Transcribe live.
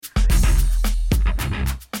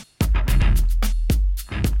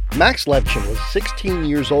Max Levchin was 16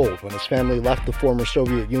 years old when his family left the former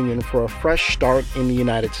Soviet Union for a fresh start in the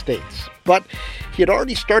United States. But he had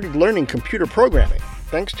already started learning computer programming,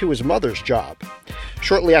 thanks to his mother's job.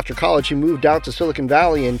 Shortly after college, he moved out to Silicon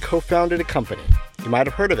Valley and co-founded a company. You might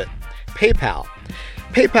have heard of it, PayPal.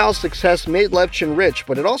 PayPal's success made Levchin rich,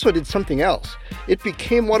 but it also did something else. It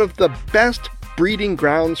became one of the best breeding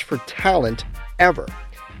grounds for talent ever.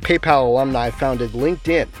 PayPal alumni founded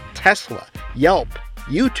LinkedIn, Tesla, Yelp,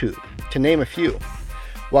 YouTube, to name a few.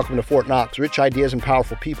 Welcome to Fort Knox, Rich Ideas and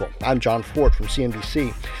Powerful People. I'm John Fort from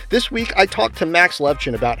CNBC. This week, I talked to Max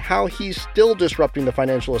Levchin about how he's still disrupting the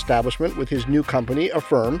financial establishment with his new company,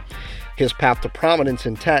 Affirm, his path to prominence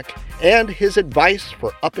in tech, and his advice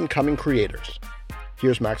for up-and-coming creators.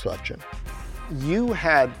 Here's Max Levchin. You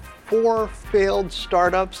had 4 failed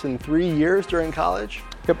startups in 3 years during college?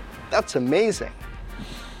 Yep. That's amazing.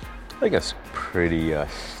 I think it's pretty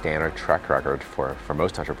standard track record for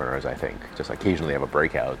most entrepreneurs, I think. Just occasionally have a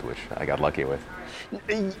breakout, which I got lucky with.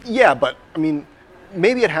 Yeah, but I mean,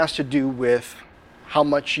 maybe it has to do with how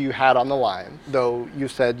much you had on the line, though you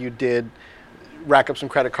said you did rack up some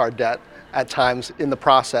credit card debt at times in the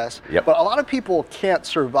process. Yep. But a lot of people can't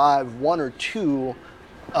survive 1 or 2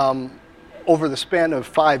 over the span of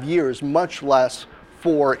 5 years, much less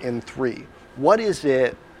 4 in 3. What is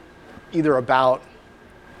it either about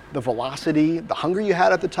the velocity, the hunger you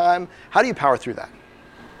had at the time? How do you power through that?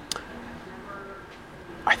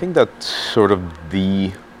 I think that's sort of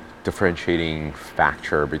the differentiating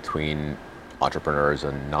factor between entrepreneurs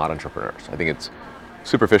and not entrepreneurs. I think it's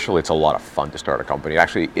superficial, it's a lot of fun to start a company. It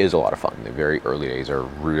actually is a lot of fun. The very early days are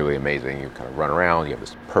really amazing. You kind of run around, you have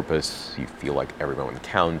this purpose, you feel like every moment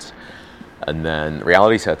counts. And then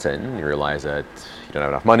reality sets in, you realize that you don't have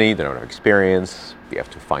enough money, you don't have enough experience, you have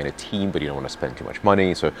to find a team, but you don't want to spend too much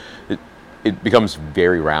money. So it becomes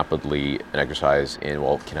very rapidly an exercise in,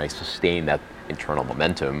 well, can I sustain that internal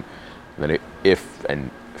momentum? And then if, and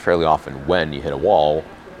fairly often when you hit a wall,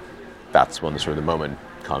 that's when the sort of the moment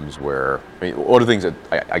comes where, I mean, one of the things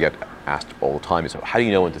that I get asked all the time is, how do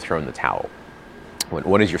you know when to throw in the towel?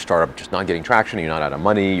 When is your startup just not getting traction, you're not out of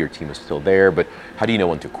money, your team is still there, but how do you know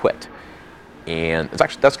when to quit? And it's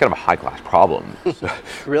actually, that's kind of a high-class problem. So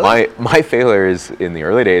Really? My failures in the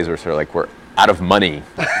early days were sort of like, we're out of money,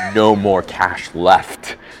 no more cash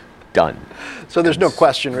left, done. So there's no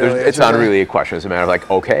question, really. It's not really a question. It's a matter of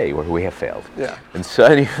like, okay, we have failed. Yeah. And so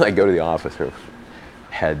then you like go to the office, sort of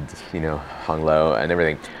head, hung low and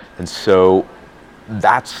everything. And so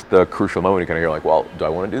that's the crucial moment. You kind of hear like, well, do I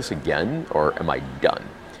want to do this again or am I done?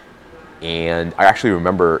 And I actually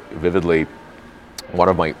remember vividly one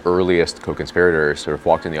of my earliest co-conspirators sort of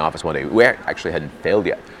walked in the office one day. We actually hadn't failed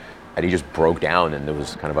yet. And he just broke down and there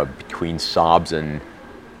was kind of a between sobs and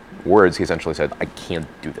words, he essentially said, I can't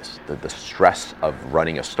do this. The stress of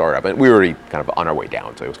running a startup, and we were already kind of on our way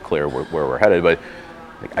down, so it was clear where we're headed, but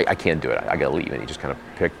like, I can't do it. I gotta leave. And he just kind of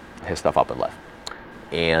picked his stuff up and left.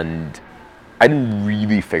 And I didn't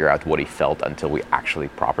really figure out what he felt until we actually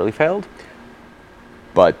properly failed.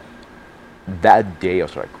 But that day I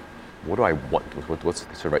was like, what do I want? What's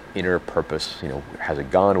the sort of inner purpose? Has it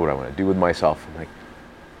gone? What do I want to do with myself? I'm like,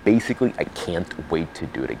 basically, I can't wait to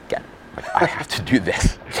do it again. Like, I have to do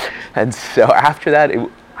this. And so after that,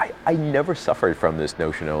 I never suffered from this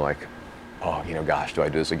notion of like, oh, gosh, do I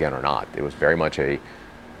do this again or not? It was very much a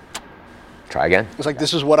try again. It's like,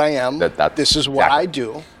 this is what I am. This is what I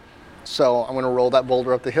do. So I'm going to roll that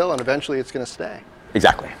boulder up the hill, and eventually it's going to stay.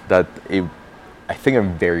 Exactly. I think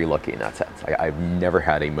I'm very lucky in that sense. I've never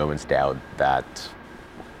had a moment's doubt that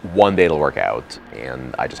one day it'll work out,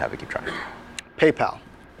 and I just have to keep trying. PayPal.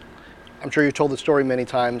 I'm sure you've told the story many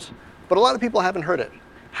times, but a lot of people haven't heard it.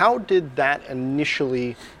 How did that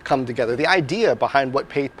initially come together? The idea behind what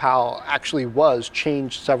PayPal actually was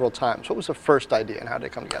changed several times. What was the first idea, and how did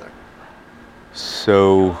it come together?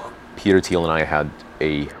 So Peter Thiel and I had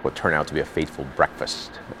what turned out to be a fateful breakfast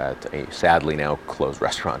at a sadly now closed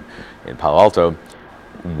restaurant in Palo Alto,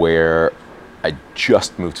 where I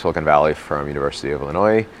just moved to Silicon Valley from University of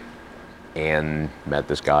Illinois and met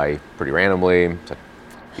this guy pretty randomly. Said,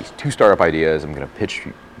 these 2 startup ideas I'm going to pitch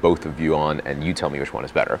both of you on, and you tell me which one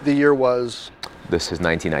is better. The year was? This is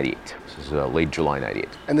 1998. This is late July 98.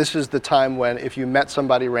 And this is the time when if you met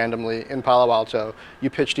somebody randomly in Palo Alto, you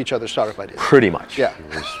pitched each other startup ideas. Pretty much. Yeah.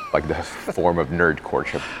 It was like the form of nerd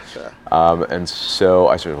courtship. Yeah. And so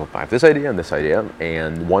I said, well, I have this idea and this idea.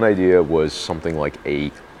 And one idea was something like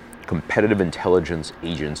a competitive intelligence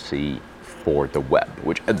agency for the web,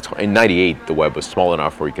 which at the time, in 98, the web was small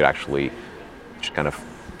enough where you could actually just kind of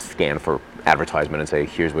scan for advertisement and say,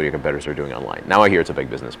 here's what your competitors are doing online. Now I hear it's a big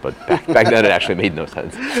business, but back then it actually made no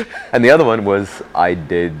sense. And the other one was I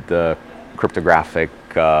did the cryptographic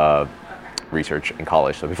research in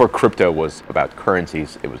college. So before crypto was about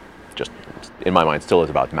currencies, it was just, in my mind, still is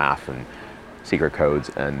about math and secret codes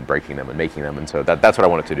and breaking them and making them. And so that's what I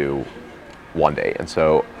wanted to do one day. And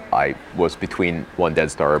so I was between one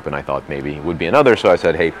dead startup and I thought maybe it would be another. So I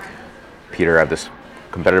said, hey, Peter, I have this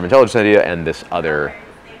competitive intelligence idea and this other,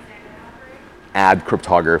 add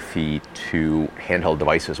cryptography to handheld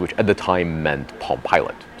devices, which at the time meant Palm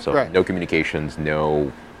Pilot. So right. No communications,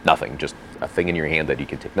 no nothing, just a thing in your hand that you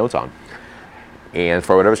can take notes on. And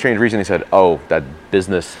for whatever strange reason, he said, oh, that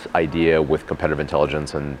business idea with competitive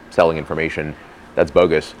intelligence and selling information, that's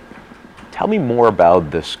bogus. Tell me more about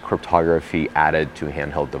this cryptography added to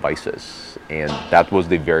handheld devices. And that was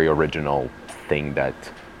the very original thing that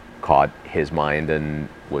caught his mind and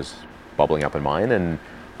was bubbling up in mine. And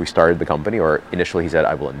we started the company, or initially he said,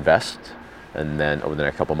 I will invest. And then over the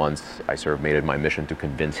next couple of months, I sort of made it my mission to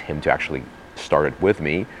convince him to actually start it with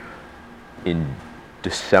me. In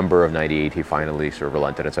December of '98, he finally sort of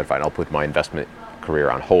relented and said, fine, I'll put my investment career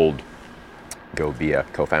on hold, go be a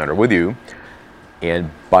co-founder with you. And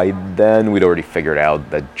by then, we'd already figured out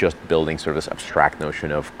that just building sort of this abstract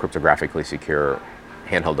notion of cryptographically secure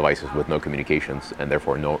handheld devices with no communications and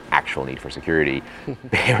therefore no actual need for security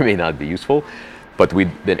may or may not be useful. But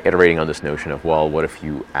we'd been iterating on this notion of, well, what if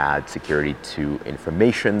you add security to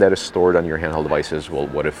information that is stored on your handheld devices? Well,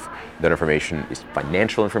 what if that information is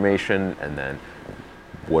financial information? And then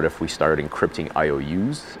what if we started encrypting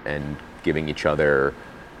IOUs and giving each other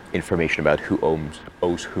information about who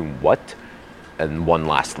owes whom what? And one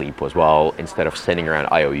last leap was, well, instead of sending around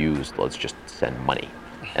IOUs, let's just send money.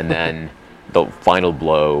 And then the final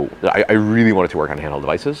blow, I really wanted to work on handheld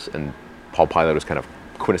devices, and Palm Pilot was kind of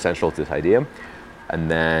quintessential to this idea. And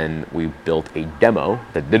then we built a demo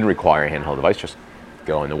that didn't require a handheld device, just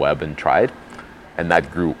go on the web and try it. And that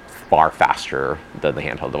grew far faster than the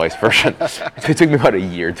handheld device version. It took me about a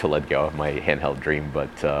year to let go of my handheld dream, but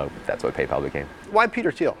that's what PayPal became. Why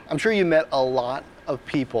Peter Thiel? I'm sure you met a lot of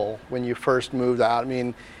people when you first moved out. I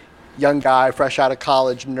mean, young guy, fresh out of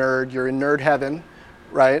college, nerd. You're in nerd heaven,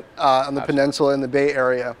 right? On the peninsula in the Bay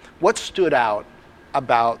Area. What stood out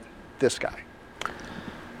about this guy?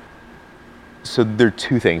 So there are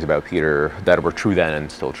two things about Peter that were true then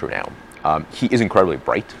and still true now. He is incredibly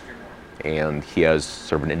bright, and he has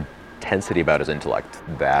sort of an intensity about his intellect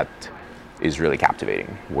that is really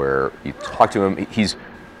captivating. Where you talk to him, he's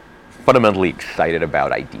fundamentally excited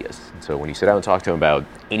about ideas. So when you sit down and talk to him about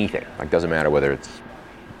anything, like doesn't matter whether it's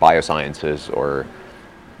biosciences or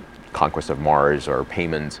conquest of Mars or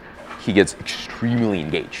payments, he gets extremely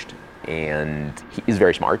engaged. And he is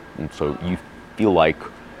very smart, and so you feel like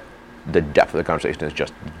the depth of the conversation has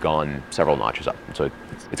just gone several notches up. And so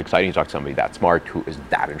it's exciting to talk to somebody that smart who is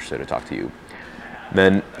that interested to talk to you.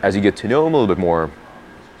 Then as you get to know him a little bit more,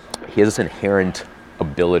 he has this inherent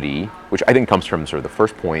ability, which I think comes from sort of the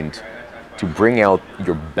first point, to bring out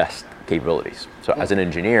your best capabilities. So as an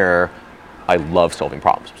engineer, I love solving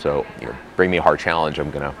problems. So bring me a hard challenge, I'm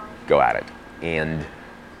gonna go at it. And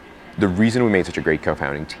the reason we made such a great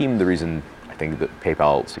co-founding team, the reason I think that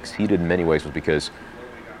PayPal succeeded in many ways was because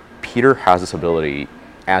Peter has this ability,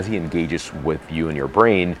 as he engages with you and your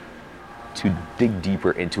brain, to dig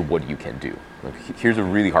deeper into what you can do. Like, here's a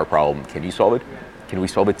really hard problem. Can you solve it? Can we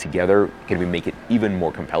solve it together? Can we make it even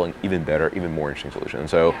more compelling, even better, even more interesting solution? And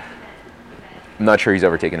so I'm not sure he's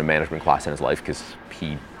ever taken a management class in his life because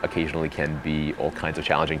he occasionally can be all kinds of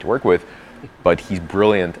challenging to work with, but he's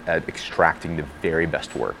brilliant at extracting the very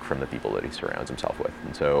best work from the people that he surrounds himself with.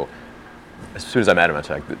 And so as soon as I met him, I was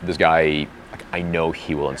like, this guy, I know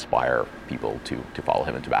he will inspire people to follow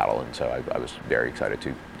him into battle. And so I was very excited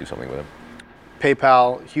to do something with him.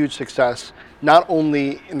 PayPal, huge success, not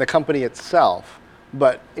only in the company itself,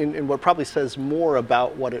 but in what probably says more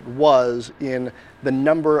about what it was in the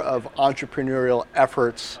number of entrepreneurial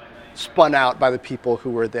efforts spun out by the people who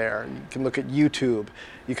were there. You can look at YouTube,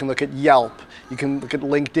 you can look at Yelp, you can look at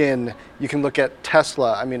LinkedIn, you can look at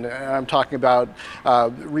Tesla. I mean, I'm talking about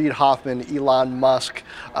Reid Hoffman, Elon Musk,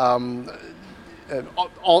 all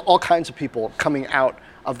kinds of people coming out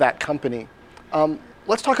of that company.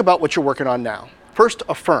 Let's talk about what you're working on now. First,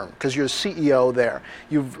 Affirm, because you're the CEO there.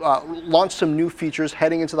 You've launched some new features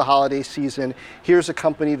heading into the holiday season. Here's a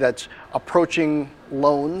company that's approaching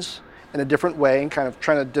loans in a different way and kind of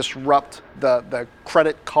trying to disrupt the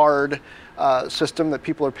credit card system that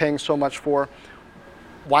people are paying so much for.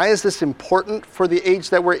 Why is this important for the age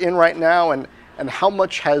that we're in right now, and how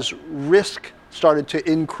much has risk started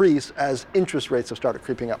to increase as interest rates have started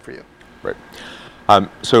creeping up for you? Right.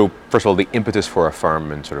 So first of all, the impetus for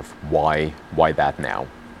Affirm and sort of why that now.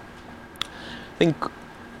 I think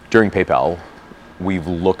during PayPal, we've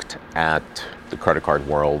looked at the credit card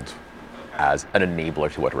world as an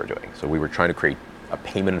enabler to what we're doing. So we were trying to create a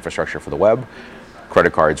payment infrastructure for the web.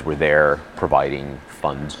 Credit cards were there providing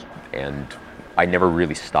funds, and I never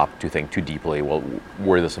really stopped to think too deeply, well,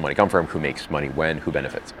 where does the money come from, who makes money when, who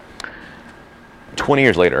benefits? 20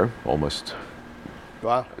 years later, almost.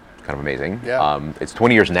 Wow. Kind of amazing. Yeah. It's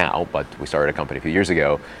 20 years now, but we started a company a few years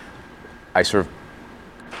ago. I sort of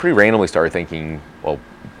pretty randomly started thinking, well,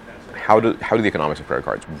 how do the economics of credit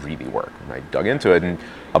cards really work? And I dug into it, and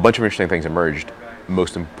a bunch of interesting things emerged.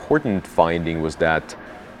 Most important finding was that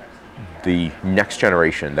the next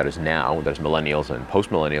generation that is now, that is millennials and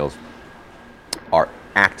post-millennials, are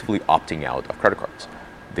actively opting out of credit cards.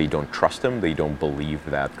 They don't trust them. They don't believe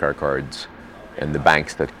that credit cards and the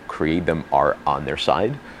banks that create them are on their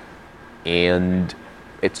side. And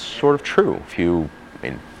it's sort of true.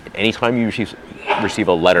 Anytime you receive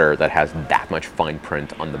a letter that has that much fine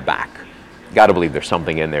print on the back, you got to believe there's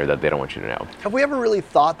something in there that they don't want you to know. Have we ever really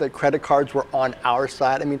thought that credit cards were on our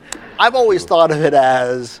side? I mean, I've always thought of it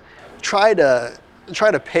as try to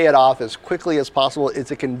pay it off as quickly as possible.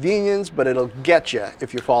 It's a convenience, but it'll get you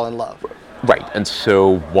if you fall in love. Right, and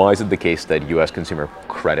so why is it the case that U.S. consumer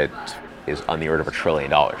credit is on the order of $1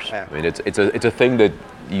 trillion? Yeah. I mean, it's a thing that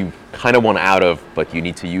you kind of want out of, but you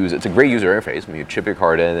need to use. It's a great user interface. I mean, you chip your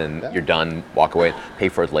card in and you're done, walk away, pay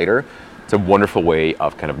for it later. It's a wonderful way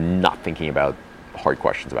of kind of not thinking about hard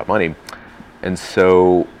questions about money. And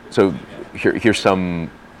so here's some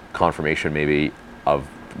confirmation maybe of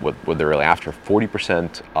what they're really after.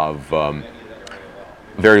 40% of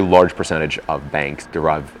very large percentage of banks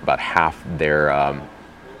derive about half their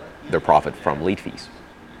profit from late fees.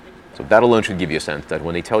 So that alone should give you a sense that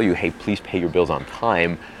when they tell you, hey, please pay your bills on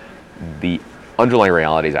time, the underlying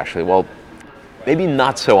reality is actually, well, maybe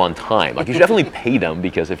not so on time. Like, you should definitely pay them,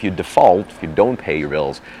 because if you default, if you don't pay your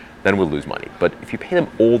bills, then we'll lose money. But if you pay them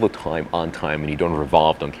all the time, on time, and you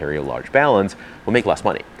don't carry a large balance, we'll make less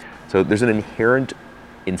money. So there's an inherent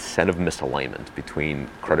incentive misalignment between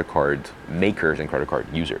credit card makers and credit card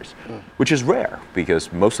users, which is rare,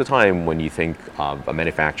 because most of the time when you think of a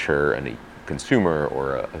manufacturer and a consumer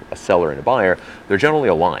or a seller and a buyer, they're generally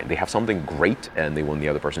aligned. They have something great and they want the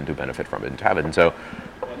other person to benefit from it and to have it. And so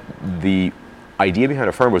the idea behind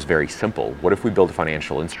Affirm was very simple. What if we build a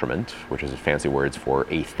financial instrument, which is fancy words for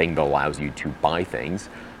a thing that allows you to buy things,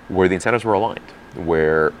 where the incentives were aligned,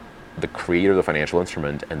 where the creator of the financial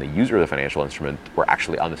instrument and the user of the financial instrument were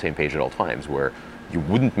actually on the same page at all times, where you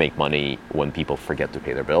wouldn't make money when people forget to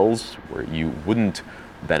pay their bills, where you wouldn't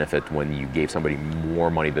benefit when you gave somebody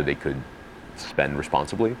more money that they could spend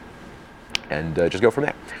responsibly, and just go from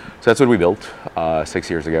there. So that's what we built 6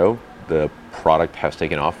 years ago. The product has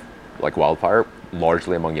taken off like wildfire,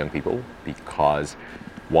 largely among young people, because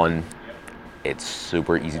one, it's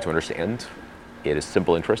super easy to understand. It is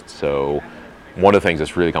simple interest. So one of the things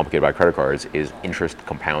that's really complicated about credit cards is interest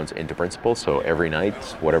compounds into principal. So every night,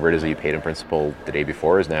 whatever it is that you paid in principal the day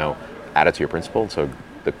before is now added to your principal. So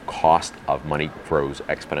the cost of money grows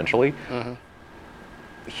exponentially. Mm-hmm.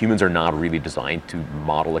 Humans are not really designed to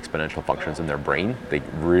model exponential functions in their brain. They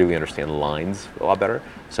really understand lines a lot better.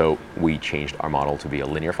 So we changed our model to be a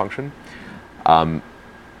linear function.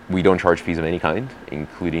 We don't charge fees of any kind,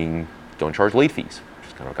 including don't charge late fees, which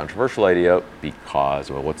is kind of a controversial idea,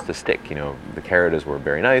 because, well, what's the stick? You know, the carrot is we're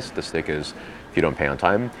very nice. The stick is if you don't pay on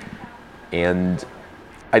time. And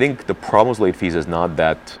I think the problem with late fees is not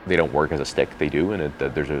that they don't work as a stick. They do, and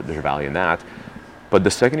there's a value in that. But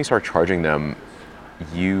the second you start charging them,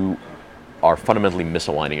 you are fundamentally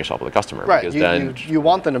misaligning yourself with the customer. Right, Because you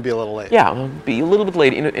want them to be a little late. Yeah, be a little bit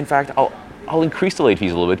late. In fact, I'll increase the late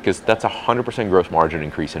fees a little bit, because that's 100% gross margin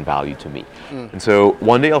increase in value to me. And so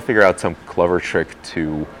one day I'll figure out some clever trick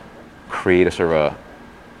to create a sort of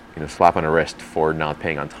a slap on the wrist for not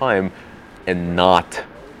paying on time, and not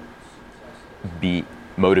be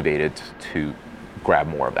motivated to grab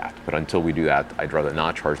more of that. But until we do that, I'd rather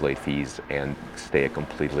not charge late fees and stay a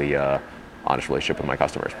completely honest relationship with my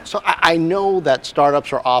customers. So I know that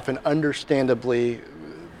startups are often understandably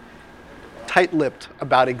tight-lipped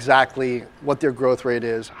about exactly what their growth rate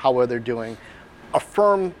is, how well they're doing.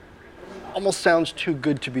 Affirm almost sounds too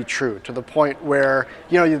good to be true, to the point where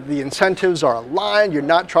the incentives are aligned, you're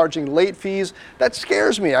not charging late fees. That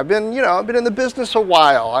scares me. I've been in the business a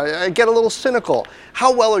while. I get a little cynical.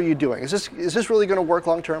 How well are you doing? Is this really going to work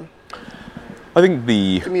long term? I think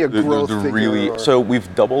Give me a growth figure. So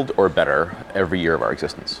we've doubled or better every year of our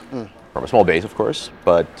existence. From a small base, of course,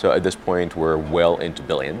 but at this point we're well into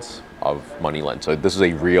billions. of money lent. So this is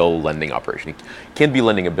a real lending operation. You can't be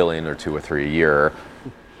lending $1 billion or 2 or 3 a year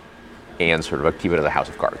and sort of keep it as a house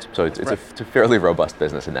of cards. So it's a fairly robust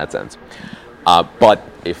business in that sense. But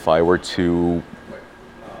if I were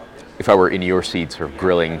in your seat sort of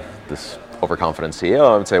grilling this overconfident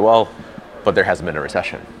CEO, I would say, well, but there hasn't been a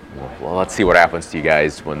recession. Well, let's see what happens to you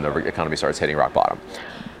guys when the economy starts hitting rock bottom.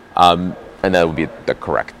 And that would be the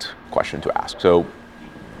correct question to ask. So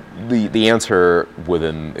the answer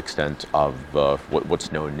within the extent of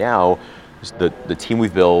what's known now is the team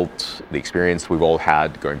we've built, the experience we've all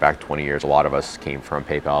had going back 20 years. A lot of us came from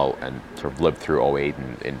PayPal and sort of lived through '08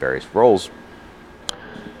 in various roles.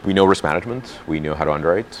 We know risk management. We know how to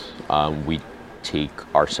underwrite. We take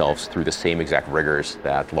ourselves through the same exact rigors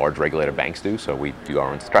that large regulated banks do. So we do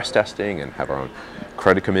our own stress testing and have our own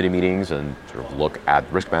credit committee meetings and sort of look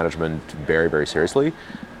at risk management very, very seriously.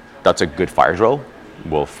 That's a good fire drill.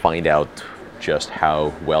 We'll find out just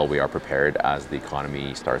how well we are prepared as the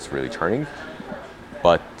economy starts really turning.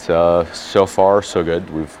 But so far, so good.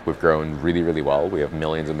 We've grown really, really well. We have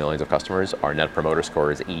millions and millions of customers. Our net promoter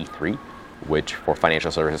score is 83. Which for financial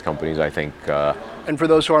services companies, I think... and for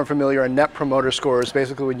those who aren't familiar, a net promoter score is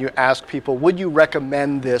basically when you ask people, would you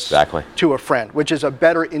recommend this to a friend, which is a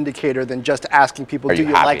better indicator than just asking people, do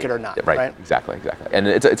you like it or not? Right? Exactly. And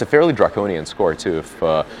it's a fairly draconian score, too. If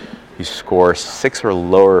you score 6 or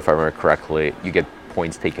lower, if I remember correctly, you get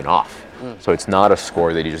points taken off. So it's not a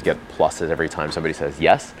score that you just get pluses every time somebody says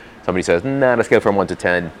yes. Somebody says, nah, on a scale from 1 to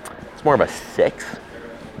 10, it's more of a 6.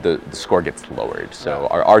 The score gets lowered. So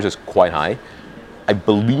ours is quite high. I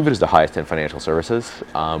believe it is the highest in financial services.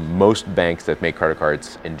 Most banks that make credit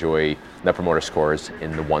cards enjoy net promoter scores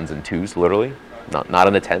in the 1s and 2s, literally. Not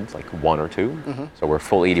in the 10s, like 1 or 2. Mm-hmm. So we're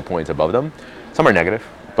full 80 points above them. Some are negative,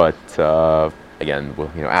 but again,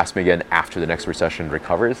 ask me again after the next recession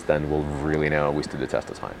recovers, then we'll really know we stood the test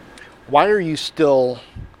of time. Why are you still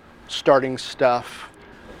starting stuff,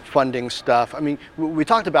 funding stuff? I mean, we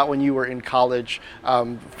talked about when you were in college,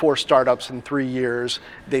 4 startups in 3 years,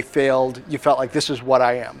 they failed, you felt like this is what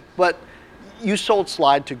I am. But you sold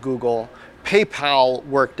Slide to Google, PayPal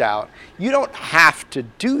worked out. You don't have to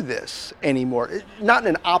do this anymore, not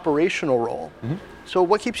in an operational role. Mm-hmm. So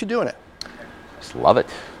what keeps you doing it? Just love it.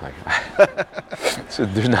 So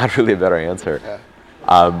there's not really a better answer.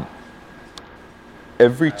 Yeah.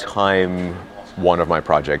 Every time one of my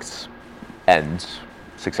projects ends,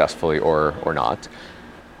 successfully or not.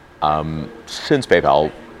 Since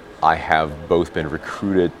PayPal, I have both been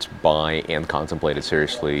recruited by and contemplated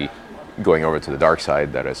seriously going over to the dark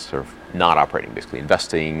side, that is sort of not operating, basically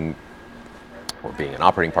investing or being an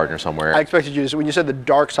operating partner somewhere. I expected you to, when you said the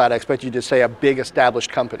dark side, I expected you to say a big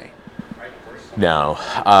established company. No,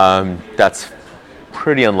 that's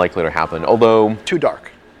pretty unlikely to happen, although... Too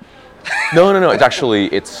dark. No,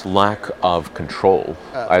 it's lack of control.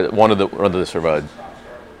 One of the sort of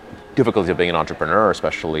difficulty of being an entrepreneur,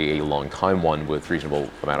 especially a long time one with reasonable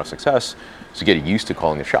amount of success, is to get used to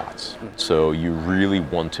calling the shots. So you really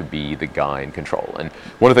want to be the guy in control. And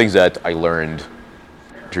one of the things that I learned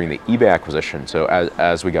during the eBay acquisition, so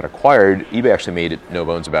as we got acquired, eBay actually made it no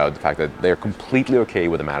bones about the fact that they're completely okay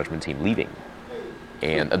with the management team leaving.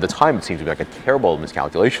 And at the time, it seemed to be like a terrible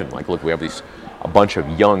miscalculation. Like, look, we have a bunch of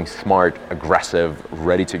young, smart, aggressive,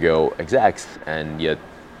 ready-to-go execs, and yet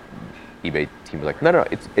eBay team was like, no,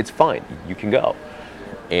 it's fine, you can go.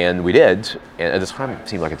 And we did, and at the time it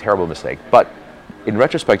seemed like a terrible mistake. But in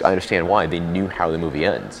retrospect, I understand why. They knew how the movie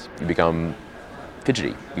ends. You become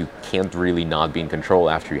fidgety. You can't really not be in control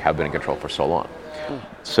after you have been in control for so long.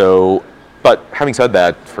 So, but having said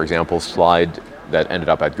that, for example, Slide that ended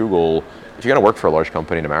up at Google, if you're going to work for a large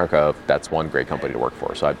company in America, that's one great company to work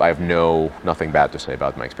for. So I have nothing bad to say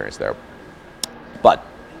about my experience there. But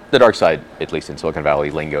the dark side, at least in Silicon Valley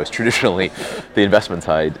lingo, is traditionally the investment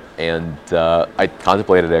side. And I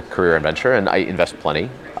contemplated a career in venture, and I invest plenty,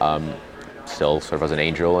 still sort of as an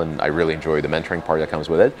angel, and I really enjoy the mentoring part that comes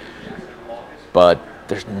with it. But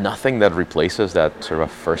there's nothing that replaces that sort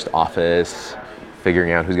of first office,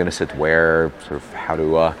 figuring out who's going to sit where, sort of how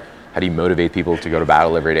do you motivate people to go to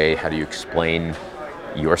battle every day? How do you explain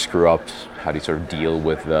your screw-ups? How do you sort of deal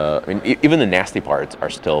with even the nasty parts are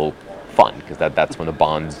still fun, because that's when the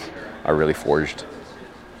bonds are really forged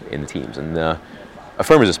in the teams. And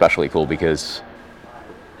Affirm is especially cool because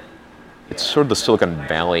it's sort of the Silicon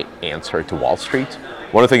Valley answer to Wall Street.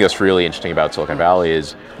 One of the things that's really interesting about Silicon Valley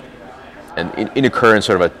is, and in a current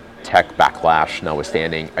sort of a tech backlash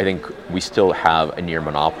notwithstanding, I think we still have a near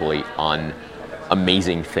monopoly on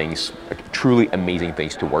amazing things, like truly amazing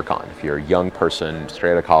things to work on. If you're a young person,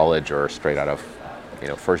 straight out of college or straight out of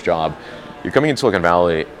first job, you're coming into Silicon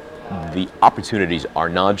Valley, the opportunities are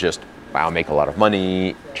not just wow, make a lot of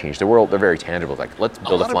money, change the world. They're very tangible. Like, let's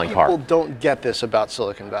build a flying car. A lot of people don't get this about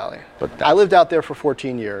Silicon Valley. But I lived out there for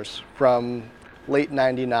 14 years, from late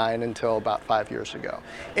 99 until about 5 years ago.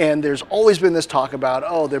 And there's always been this talk about,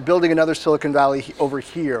 oh, they're building another Silicon Valley over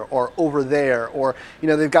here or over there, or, you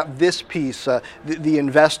know, they've got this piece, the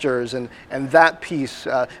investors, and that piece,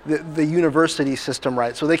 the university system,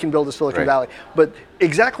 right? So they can build a Silicon Valley. But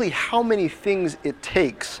exactly how many things it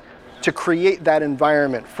takes to create that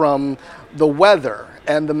environment, from the weather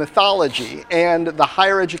and the mythology and the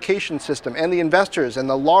higher education system and the investors and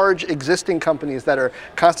the large existing companies that are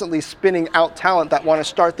constantly spinning out talent that want to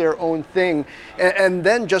start their own thing, and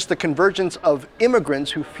then just the convergence of immigrants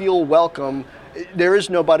who feel welcome. There is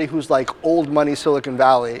nobody who's like old money Silicon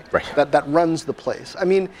Valley that runs the place. I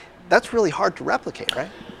mean, that's really hard to replicate, right?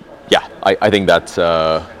 Yeah, I think that's,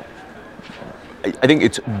 I think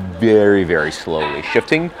it's very, very slowly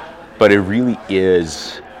shifting, but it really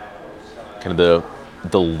is kind of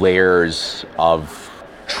the layers of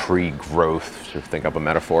tree growth, to think up a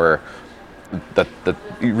metaphor, that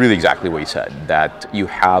really exactly what you said, that you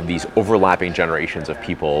have these overlapping generations of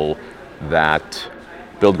people that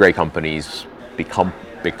build great companies, become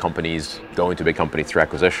big companies, go into big companies through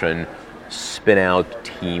acquisition, spin out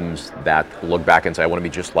teams that look back and say, I want to be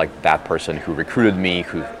just like that person who recruited me,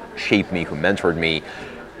 who shaped me, who mentored me.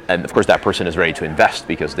 And of course, that person is ready to invest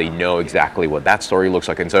because they know exactly what that story looks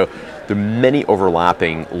like. And so there are many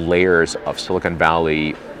overlapping layers of Silicon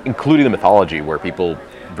Valley, including the mythology, where people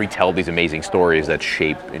retell these amazing stories that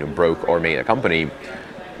shape, broke or made a company.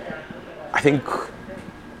 I think,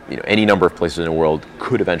 any number of places in the world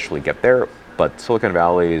could eventually get there, but Silicon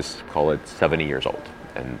Valley is, call it 70 years old.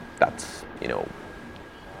 And that's,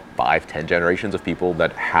 5-10 generations of people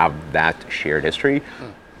that have that shared history.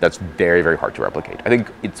 That's very, very hard to replicate. I think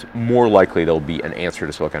it's more likely there'll be an answer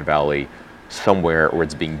to Silicon Valley somewhere where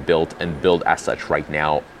it's being built and built as such right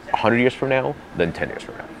now, 100 years from now, than 10 years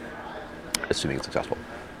from now, assuming it's successful.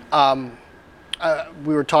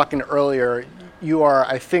 We were talking earlier, you are,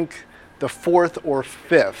 I think, the 4th or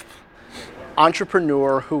 5th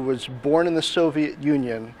entrepreneur who was born in the Soviet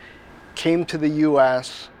Union, came to the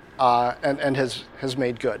US, and has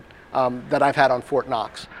made good, that I've had on Fort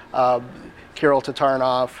Knox. Kirill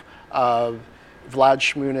Tatarnov, Vlad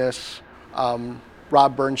Shmunis,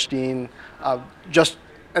 Rob Bernstein, and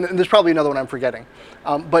there's probably another one I'm forgetting.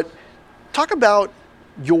 But talk about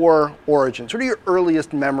your origins. What are your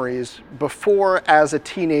earliest memories before, as a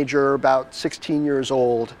teenager, about 16 years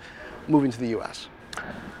old, moving to the U.S.?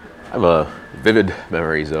 I have vivid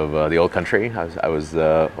memories of the old country. I was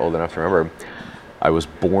old enough to remember. I was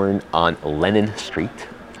born on Lenin Street.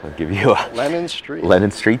 I'll give you a Lenin Street. Lenin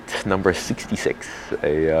Street, number 66,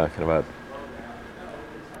 a kind of a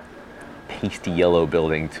pasty yellow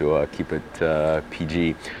building to keep it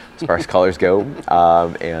PG as far as colors go.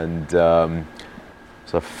 It's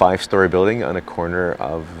a 5-story building on a corner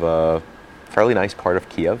of a fairly nice part of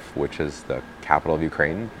Kiev, which is the capital of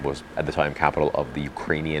Ukraine, was at the time capital of the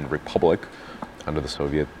Ukrainian Republic under the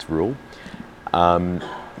Soviet rule.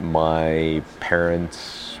 My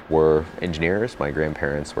parents were engineers, my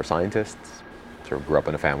grandparents were scientists, sort of grew up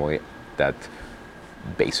in a family that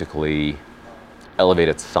basically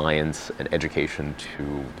elevated science and education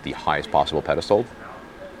to the highest possible pedestal.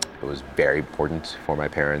 It was very important for my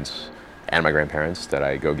parents and my grandparents that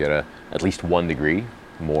I go get at least one degree,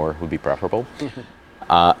 more would be preferable.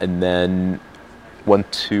 And then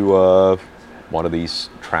went to one of these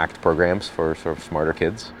tracked programs for sort of smarter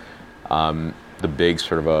kids. The big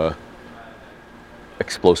sort of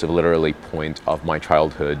explosive, literally, point of my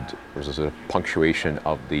childhood was a sort of punctuation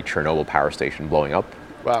of the Chernobyl power station blowing up.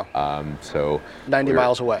 Wow. So 90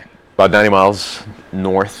 miles away. About 90 miles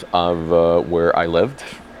north of where I lived,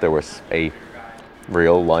 there was a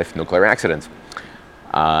real-life nuclear accident.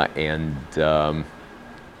 And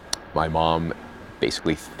my mom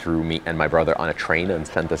basically threw me and my brother on a train and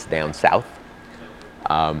sent us down south.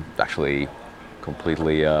 Actually,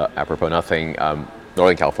 completely apropos nothing.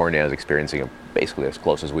 Northern California is experiencing basically as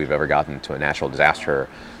close as we've ever gotten to a natural disaster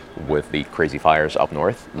with the crazy fires up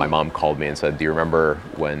north. My mom called me and said, do you remember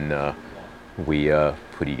when we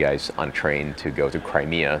put you guys on a train to go to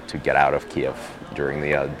Crimea to get out of Kiev during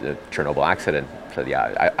the Chernobyl accident? I said,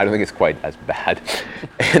 yeah, I don't think it's quite as bad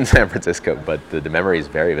in San Francisco, but the memory is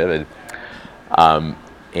very vivid.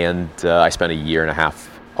 I spent a year and a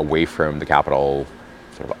half away from the capital,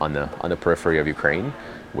 sort of on the periphery of Ukraine,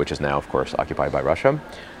 which is now, of course, occupied by Russia.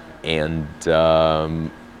 And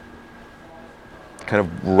kind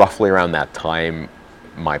of roughly around that time,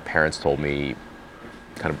 my parents told me,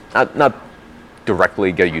 kind of not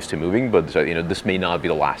directly get used to moving, but this may not be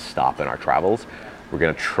the last stop in our travels. were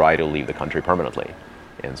going to try to leave the country permanently.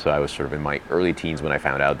 And so I was sort of in my early teens when I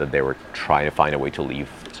found out that they were trying to find a way to leave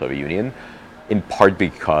the Soviet Union, in part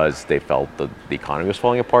because they felt that the economy was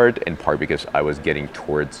falling apart, in part because I was getting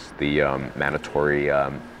towards the mandatory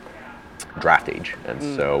draft age. And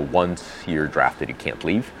so once you're drafted, you can't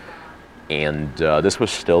leave. And this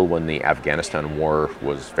was still when the Afghanistan war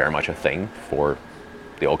was very much a thing for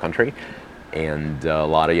the old country. And a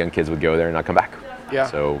lot of young kids would go there and not come back. Yeah.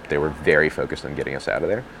 So they were very focused on getting us out of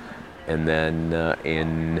there. And then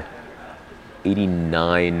in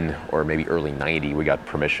 89 or maybe early 90, we got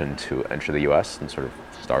permission to enter the US and sort of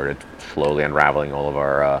started slowly unraveling all of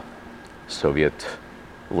our Soviet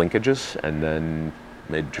linkages. And then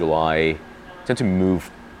mid-July, I tend to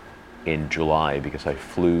move in July because I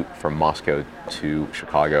flew from Moscow to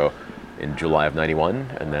Chicago in July of 91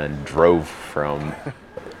 and then drove from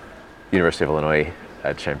University of Illinois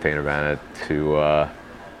at Champaign-Urbana to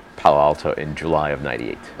Palo Alto in July of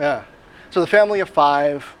 98. Yeah. So the family of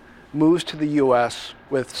 5 moves to the U.S.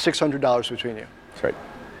 with $600 between you. That's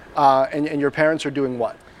right. And your parents are doing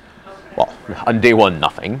what? Well, on day one,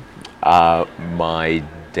 nothing. My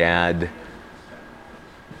dad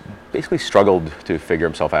basically struggled to figure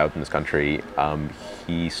himself out in this country.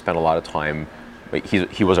 He spent a lot of time,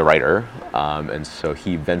 he was a writer, and so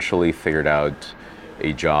he eventually figured out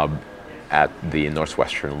a job at the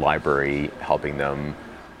Northwestern Library, helping them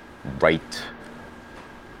write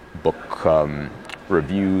book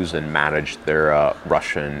reviews and manage their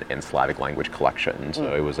Russian and Slavic language collection.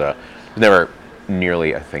 So it was never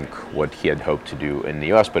nearly, I think, what he had hoped to do in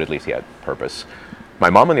the US, but at least he had purpose. My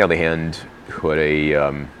mom, on the other hand, who had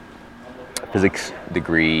a physics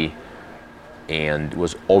degree and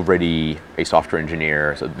was already a software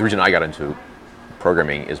engineer. So the reason I got into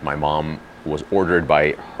programming is my mom was ordered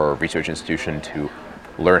by her research institution to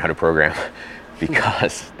learn how to program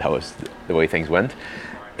because that was the way things went.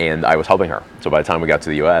 And I was helping her. So by the time we got to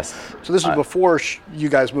the US... So this was before you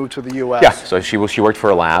guys moved to the US? Yeah, so she worked for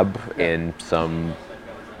a lab in some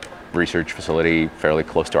research facility fairly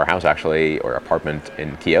close to our house, actually, or apartment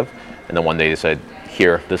in Kiev. And then one day they said,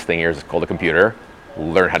 here, this thing here is called a computer,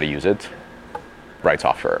 learn how to use it, write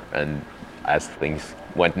software. And as things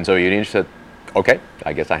went in Soviet Union, she said, okay,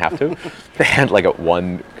 I guess I have to. They had like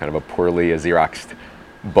one kind of a poorly Xeroxed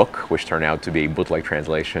book, which turned out to be a bootleg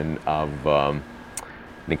translation of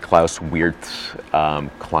Niklaus Wirth's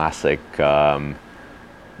classic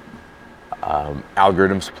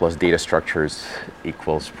algorithms plus data structures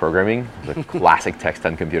equals programming, the classic text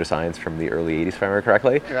on computer science from the early 80s, if I remember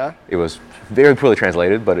correctly. Yeah. It was very poorly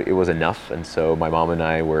translated, but it was enough. And so my mom and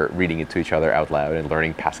I were reading it to each other out loud and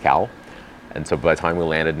learning Pascal. And so by the time we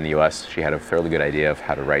landed in the US, she had a fairly good idea of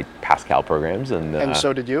how to write Pascal programs. And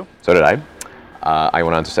so did you? So did I. I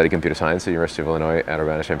went on to study computer science at the University of Illinois at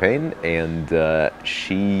Urbana-Champaign, and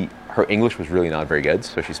her English was really not very good,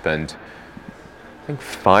 so she spent, I think,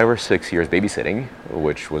 5 or 6 years babysitting,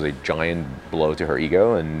 which was a giant blow to her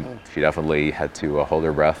ego, and she definitely had to hold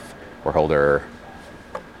her breath or hold her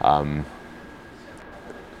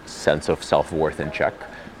sense of self-worth in check.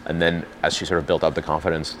 And then as she sort of built up the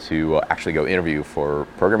confidence to actually go interview for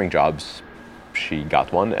programming jobs, she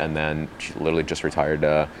got one, and then she literally just retired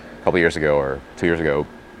a couple years ago or 2 years ago,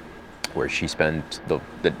 where she spent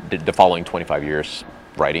the following 25 years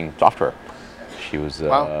writing software. She was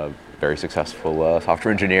a very successful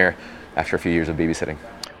software engineer after a few years of babysitting.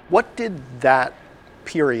 What did that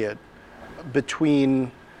period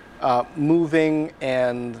between moving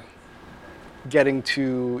and getting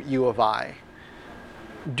to U of I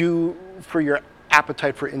do for your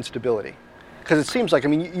appetite for instability? Because it seems like, I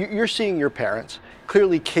mean, you're seeing your parents,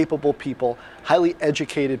 clearly capable people, highly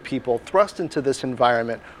educated people, thrust into this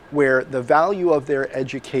environment where the value of their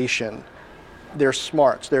education, their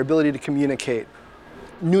smarts, their ability to communicate,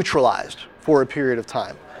 neutralized for a period of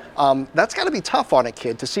time. That's got to be tough on a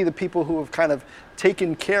kid to see the people who have kind of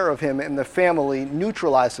taken care of him and the family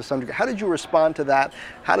neutralized to some degree. How did you respond to that?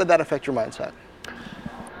 How did that affect your mindset? I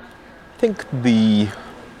think the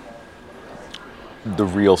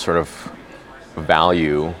real sort of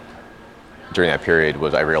value during that period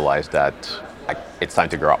was I realized that it's time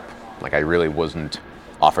to grow up. Like I really wasn't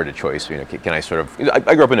offered a choice. You know, can I sort of?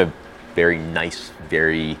 I grew up in a very nice,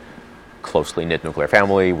 very closely knit nuclear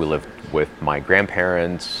family. We lived with my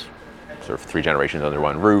grandparents, sort of 3 generations under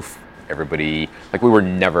one roof. Everybody, like we were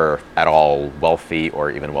never at all wealthy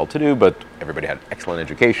or even well-to-do, but everybody had excellent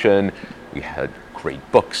education. We had great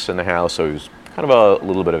books in the house, so it was kind of a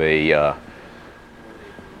little bit of a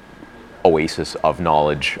oasis of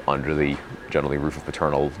knowledge under the generally roof of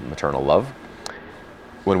paternal and maternal love.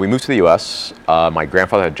 When we moved to the U.S., my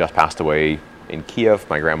grandfather had just passed away in Kiev.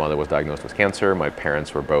 My grandmother was diagnosed with cancer. My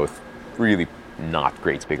parents were both really not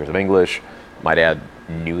great speakers of English. My dad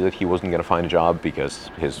knew that he wasn't going to find a job because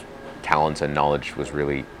his talents and knowledge was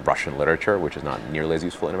really Russian literature, which is not nearly as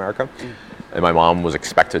useful in America. And my mom was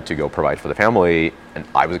expected to go provide for the family, and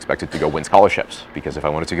I was expected to go win scholarships, because if I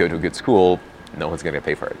wanted to go to a good school, no one's going to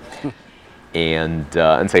pay for it.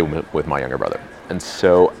 And same with my younger brother. And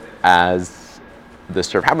so as this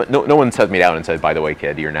sort of happened, no one set me down and said, by the way,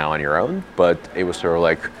 kid, you're now on your own. But it was sort of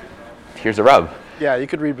like, here's the rub. Yeah, you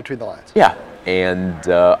could read between the lines. Yeah. And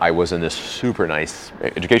I was in this super nice,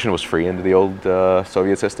 education was free under the old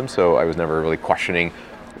Soviet system, so I was never really questioning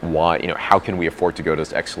why, how can we afford to go to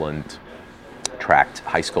this excellent tracked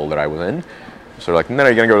high school that I was in. So like, no,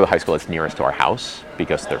 you're going to go to the high school that's nearest to our house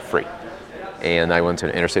because they're free. And I went to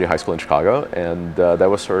an inner city high school in Chicago, and that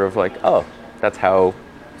was sort of like, oh, that's how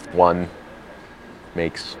one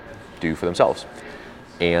makes do for themselves.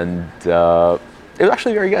 And it was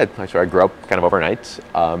actually very good. I grew up kind of overnight.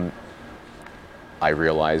 I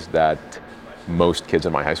realized that most kids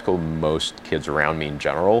in my high school, most kids around me in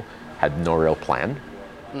general, had no real plan.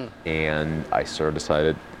 And I sort of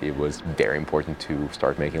decided it was very important to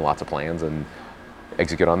start making lots of plans and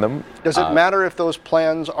execute on them. Does it matter if those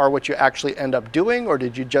plans are what you actually end up doing, or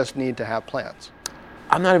did you just need to have plans?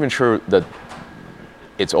 I'm not even sure that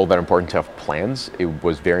it's all that important to have plans. It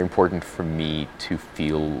was very important for me to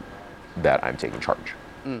feel that I'm taking charge.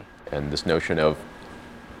 And this notion of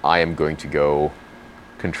I am going to go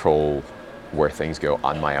control where things go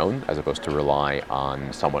on my own, as opposed to rely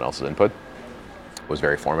on someone else's input, was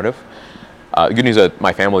very formative. The good news is that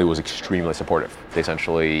my family was extremely supportive. They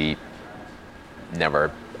essentially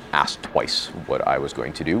never asked twice what I was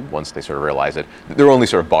going to do once they sort of realized it. Their only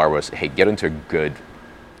sort of bar was, hey, get into a good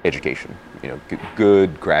education.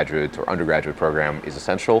 Good graduate or undergraduate program is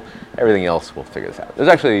essential. Everything else, we'll figure this out. There's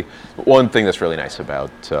actually one thing that's really nice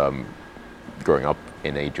about growing up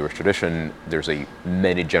in a Jewish tradition. There's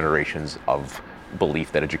many generations of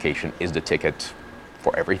belief that education is the ticket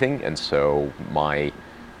for everything, and so my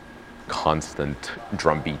constant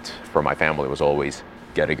drumbeat for my family was always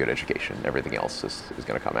get a good education. Everything else is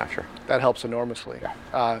going to come after. That helps enormously.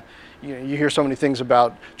 Yeah. You hear so many things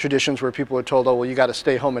about traditions where people are told, oh, well, you got to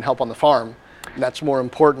stay home and help on the farm. And that's more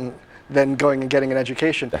important than going and getting an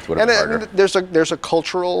education. That's what it's harder. And there are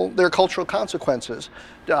cultural consequences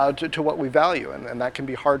to what we value, and that can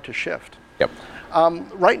be hard to shift. Yep.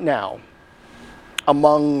 Right now,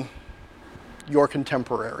 among your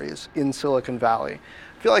contemporaries in Silicon Valley,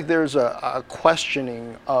 I feel like there's a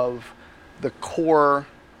questioning of the core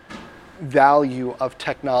value of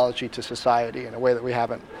technology to society in a way that we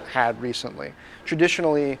haven't had recently.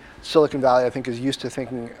 Traditionally, Silicon Valley, I think, is used to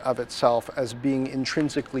thinking of itself as being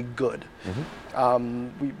intrinsically good.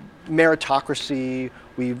 Meritocracy,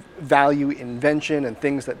 we value invention and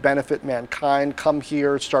things that benefit mankind. Come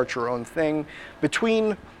here, start your own thing.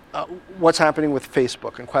 Between what's happening with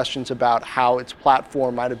Facebook and questions about how its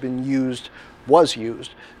platform might have been was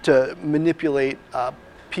used to manipulate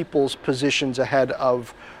people's positions ahead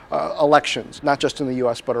of elections, not just in the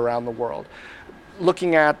US, but around the world.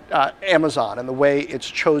 Looking at Amazon and the way it's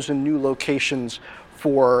chosen new locations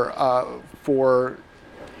for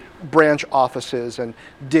branch offices, and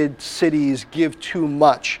did cities give too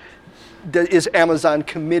much? Is Amazon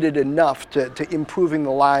committed enough to improving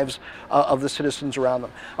the lives of the citizens around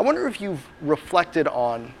them? I wonder if you've reflected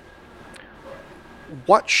on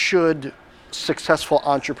what should successful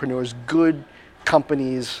entrepreneurs, good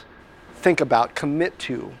companies think about, commit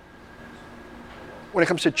to when it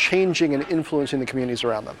comes to changing and influencing the communities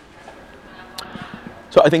around them?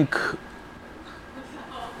 So I think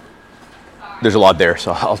there's a lot there,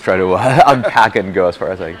 so I'll try to unpack it and go as far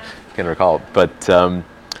as I can recall. But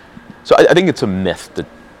so I think it's a myth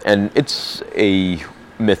and it's a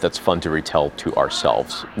myth that's fun to retell to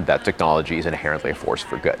ourselves, that technology is inherently a force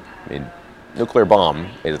for good. I mean, nuclear bomb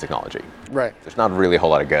is a technology. Right. There's not really a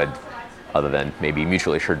whole lot of good other than maybe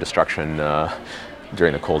mutually assured destruction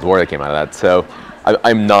during the Cold War that came out of that. So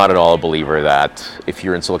I'm not at all a believer that if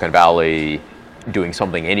you're in Silicon Valley doing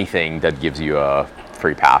anything that gives you a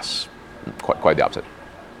free pass. Quite the opposite.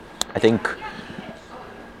 I think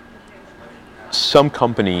some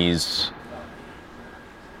companies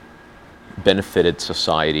benefited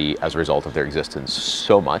society as a result of their existence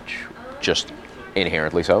so much, just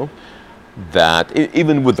inherently so, that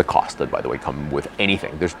even with the costs that, by the way, come with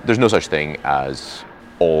anything, there's no such thing as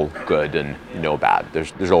all good and no bad.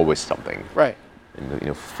 There's always something. Right.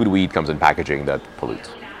 And, food we eat comes in packaging that pollutes.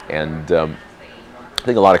 And I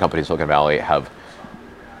think a lot of companies in Silicon Valley have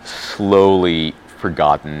slowly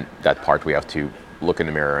forgotten that part. We have to look in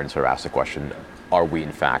the mirror and sort of ask the question, are we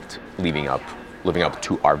in fact living up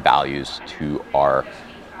to our values, to our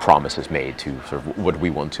promises made, to sort of what we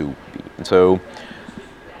want to be. And so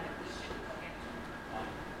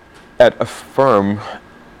at Affirm,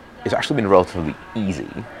 it's actually been relatively easy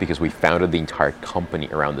because we founded the entire company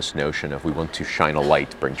around this notion of we want to shine a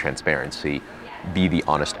light, bring transparency, be the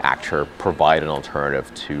honest actor, provide an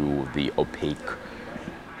alternative to the opaque,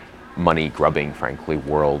 money-grubbing, frankly,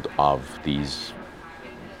 world of these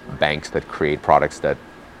banks that create products that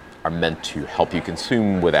are meant to help you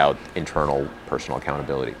consume without internal personal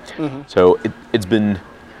accountability. Mm-hmm. So it's been,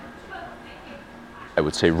 I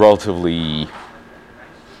would say, relatively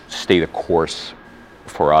stay the course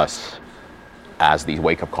for us as these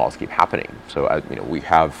wake-up calls keep happening. So we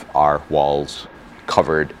have our walls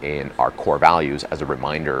covered in our core values as a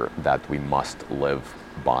reminder that we must live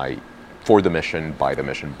for the mission, by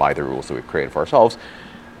the rules that we've created for ourselves,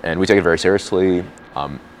 and we take it very seriously.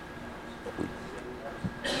 An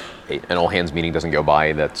all-hands meeting doesn't go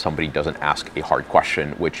by that somebody doesn't ask a hard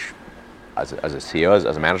question, which, as a CEO,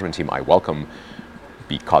 as a management team, I welcome,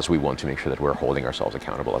 because we want to make sure that we're holding ourselves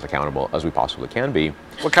accountable as we possibly can be.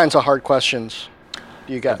 What kinds of hard questions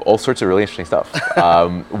do you get? All sorts of really interesting stuff.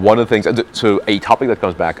 One of the things, so a topic that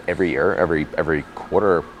comes back every year, every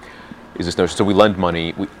quarter, is this notion. So we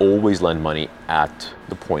always lend money at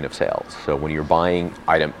the point of sale. So when you're buying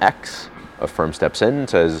item X, Affirm steps in and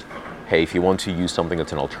says, hey, if you want to use something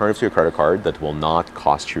that's an alternative to your credit card that will not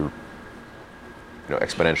cost you,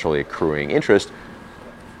 exponentially accruing interest,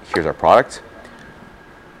 here's our product.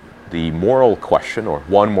 The moral question, or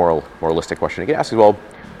one moralistic question you get asked is, well,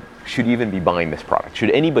 should you even be buying this product?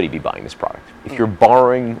 Should anybody be buying this product? If you're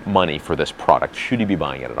borrowing money for this product, should you be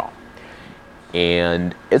buying it at all?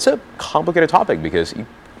 And it's a complicated topic because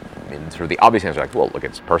sort of the obvious answer is like, well, look,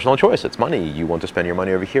 it's personal choice. It's money. You want to spend your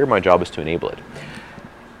money over here. My job is to enable it.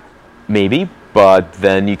 Maybe, but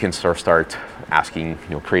then you can sort of start asking,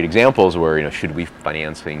 create examples where, should we be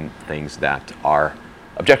financing things that are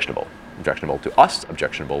objectionable to us,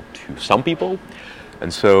 objectionable to some people.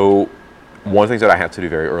 And so one of the things that I had to do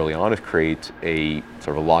very early on is create a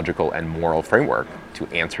sort of a logical and moral framework to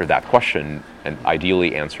answer that question, and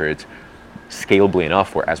ideally answer it scalably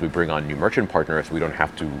enough where as we bring on new merchant partners, we don't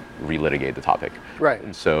have to relitigate the topic. Right.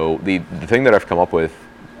 And so the thing that I've come up with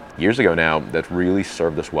years ago now that really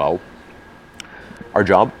served us well, our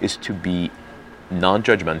job is to be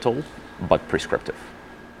non-judgmental but prescriptive.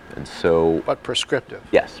 And so... But prescriptive.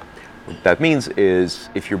 Yes. What that means is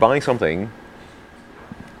if you're buying something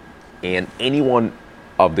and any one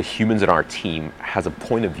of the humans in our team has a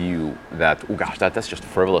point of view that, oh gosh, that's just a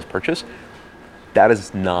frivolous purchase, that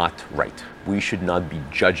is not right. We should not be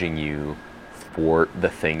judging you for the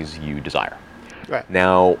things you desire. Right.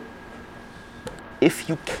 Now, if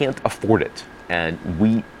you can't afford it, and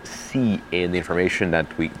we see in the information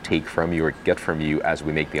that we take from you or get from you as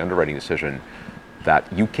we make the underwriting decision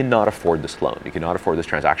that you cannot afford this loan, you cannot afford this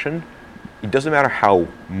transaction, it doesn't matter how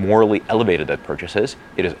morally elevated that purchase is,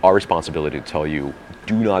 it is our responsibility to tell you,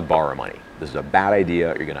 do not borrow money. This is a bad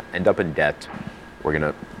idea, you're gonna end up in debt, we're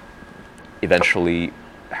gonna eventually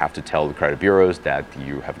have to tell the credit bureaus that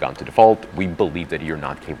you have gone to default, we believe that you're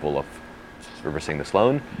not capable of servicing this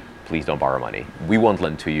loan, please don't borrow money. We won't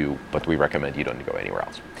lend to you, but we recommend you don't go anywhere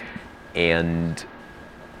else. And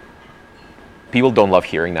people don't love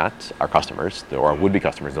hearing that, our customers, or our would-be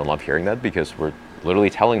customers don't love hearing that because we're literally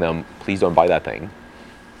telling them, please don't buy that thing.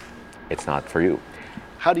 It's not for you.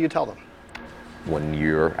 How do you tell them? When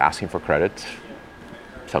you're asking for credit,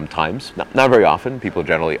 sometimes, not very often, people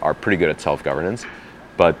generally are pretty good at self-governance,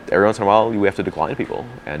 but every once in a while we have to decline people.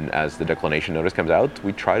 And as the declination notice comes out,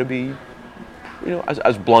 we try to be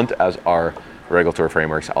as blunt as our regulatory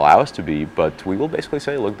frameworks allow us to be, but we will basically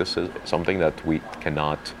say, look, this is something that we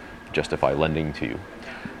cannot justify lending to you.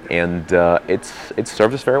 And it's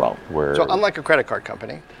served us very well. So unlike a credit card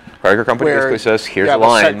company. Credit card company basically says, here's the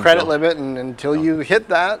line. You have a set credit limit, and until you hit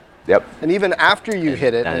that, yep. And even after you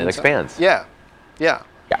hit it. And it expands. Yeah.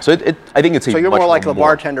 So I think it's a So you're much more like the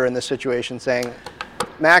bartender in this situation saying,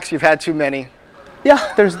 Max, you've had too many.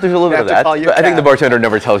 Yeah, there's a little bit of that. But I think the bartender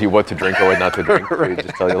never tells you what to drink or what not to drink. Right. They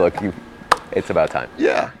just tell you, look, it's about time.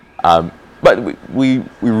 Yeah. But we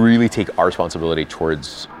really take our responsibility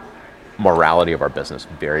towards morality of our business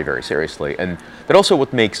very, very seriously. And that also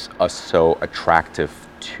what makes us so attractive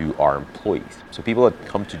to our employees. So people that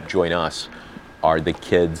come to join us are the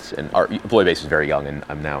kids, and our employee base is very young, and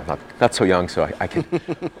I'm now not so young, so I can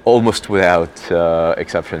almost without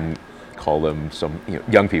exception call them some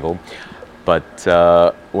young people.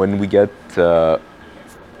 But when we get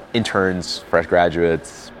interns, fresh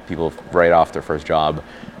graduates, people right off their first job,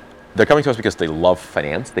 they're coming to us because they love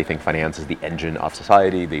finance. They think finance is the engine of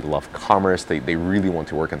society. They love commerce. They really want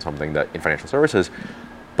to work in something that in financial services,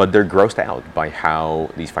 but they're grossed out by how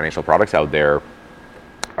these financial products out there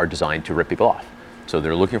are designed to rip people off. So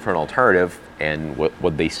they're looking for an alternative, and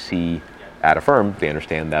what they see at Affirm, they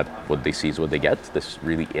understand that what they see is what they get. This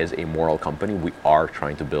really is a moral company. We are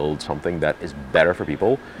trying to build something that is better for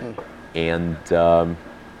people, and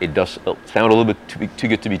it does sound a little bit too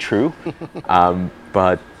good to be true,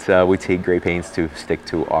 but we take great pains to stick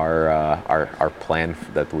to our plan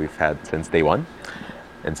that we've had since day one.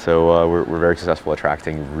 And so we're very successful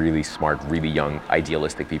attracting really smart, really young,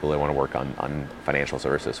 idealistic people that want to work on financial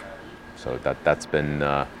services. So that's been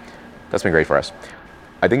great for us.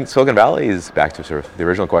 I think Silicon Valley is back to sort of the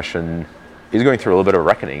original question, is going through a little bit of a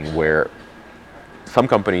reckoning where some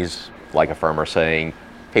companies like Affirm are saying,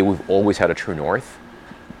 hey, we've always had a true north.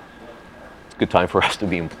 It's a good time for us to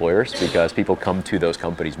be employers because people come to those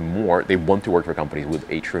companies more. They want to work for companies with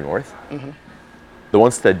a true north. Mm-hmm. The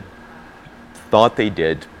ones that thought they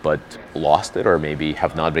did but lost it, or maybe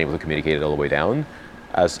have not been able to communicate it all the way down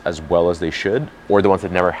as well as they should, or the ones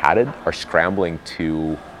that never had it are scrambling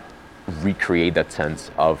to recreate that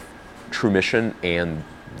sense of true mission and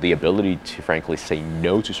the ability to frankly say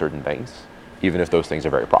no to certain things, even if those things are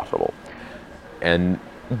very profitable. And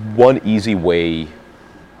one easy way,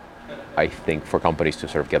 I think, for companies to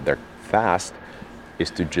sort of get there fast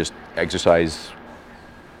is to just exercise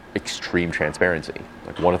extreme transparency.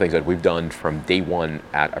 Like one of the things that we've done from day one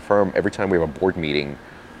at Affirm, every time we have a board meeting,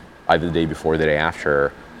 either the day before or the day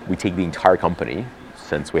after, we take the entire company,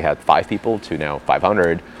 since we had 5 people to now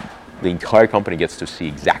 500, the entire company gets to see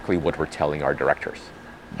exactly what we're telling our directors.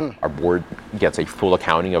 Our board gets a full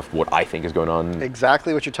accounting of what I think is going on.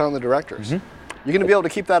 Exactly what you're telling the directors. Mm-hmm. You're going to be able to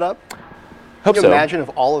keep that up? Hope Can you so. Imagine if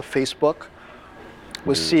all of Facebook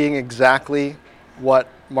was seeing exactly what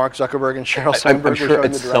Mark Zuckerberg and Sheryl Sandberg I'm were sure showing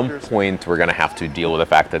at the directors? some point we're going to have to deal with the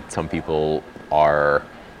fact that some people are,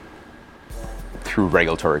 through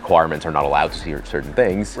regulatory requirements, are not allowed to see certain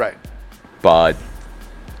things. Right. But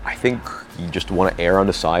I think you just want to err on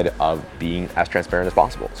the side of being as transparent as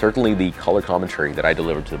possible. Certainly the color commentary that I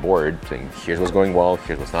delivered to the board, saying here's what's going well,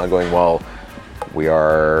 here's what's not going well, we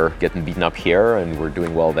are getting beaten up here and we're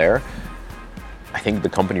doing well there. I think the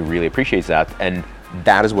company really appreciates that, and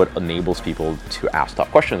that is what enables people to ask tough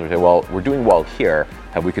questions. Or say, well, we're doing well here,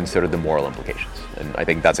 have we considered the moral implications? And I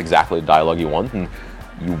think that's exactly the dialogue you want, and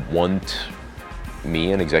you want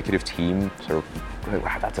me and executive team sort of,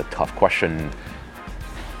 wow, that's a tough question,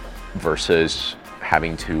 versus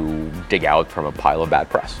having to dig out from a pile of bad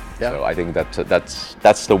press. Yeah. So I think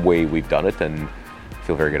that's the way we've done it, and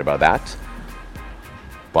feel very good about that.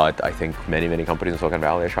 But I think many companies in Silicon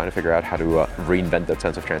Valley are trying to figure out how to reinvent that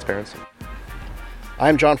sense of transparency.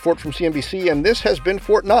 I'm John Fort from CNBC, and this has been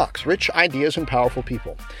Fort Knox, Rich Ideas and Powerful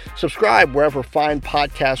People. Subscribe wherever fine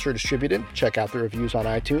podcasts are distributed. Check out the reviews on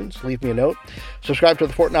iTunes. Leave me a note. Subscribe to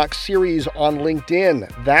the Fort Knox series on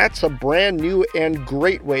LinkedIn. That's a brand new and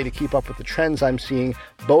great way to keep up with the trends I'm seeing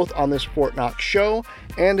both on this Fort Knox show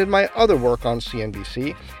and in my other work on CNBC.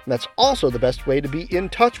 And that's also the best way to be in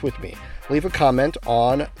touch with me. Leave a comment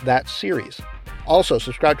on that series. Also,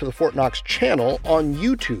 subscribe to the Fort Knox channel on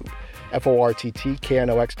YouTube.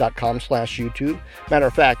 FortKnox.com/YouTube. Matter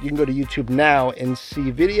of fact, you can go to YouTube now and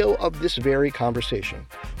see video of this very conversation.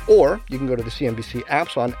 Or you can go to the CNBC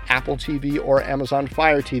apps on Apple TV or Amazon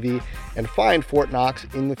Fire TV and find Fort Knox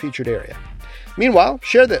in the featured area. Meanwhile,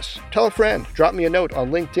 share this, tell a friend, drop me a note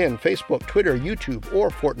on LinkedIn, Facebook, Twitter, YouTube, or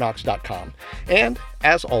FortKnox.com. And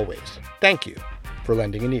as always, thank you for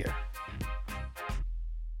lending an ear.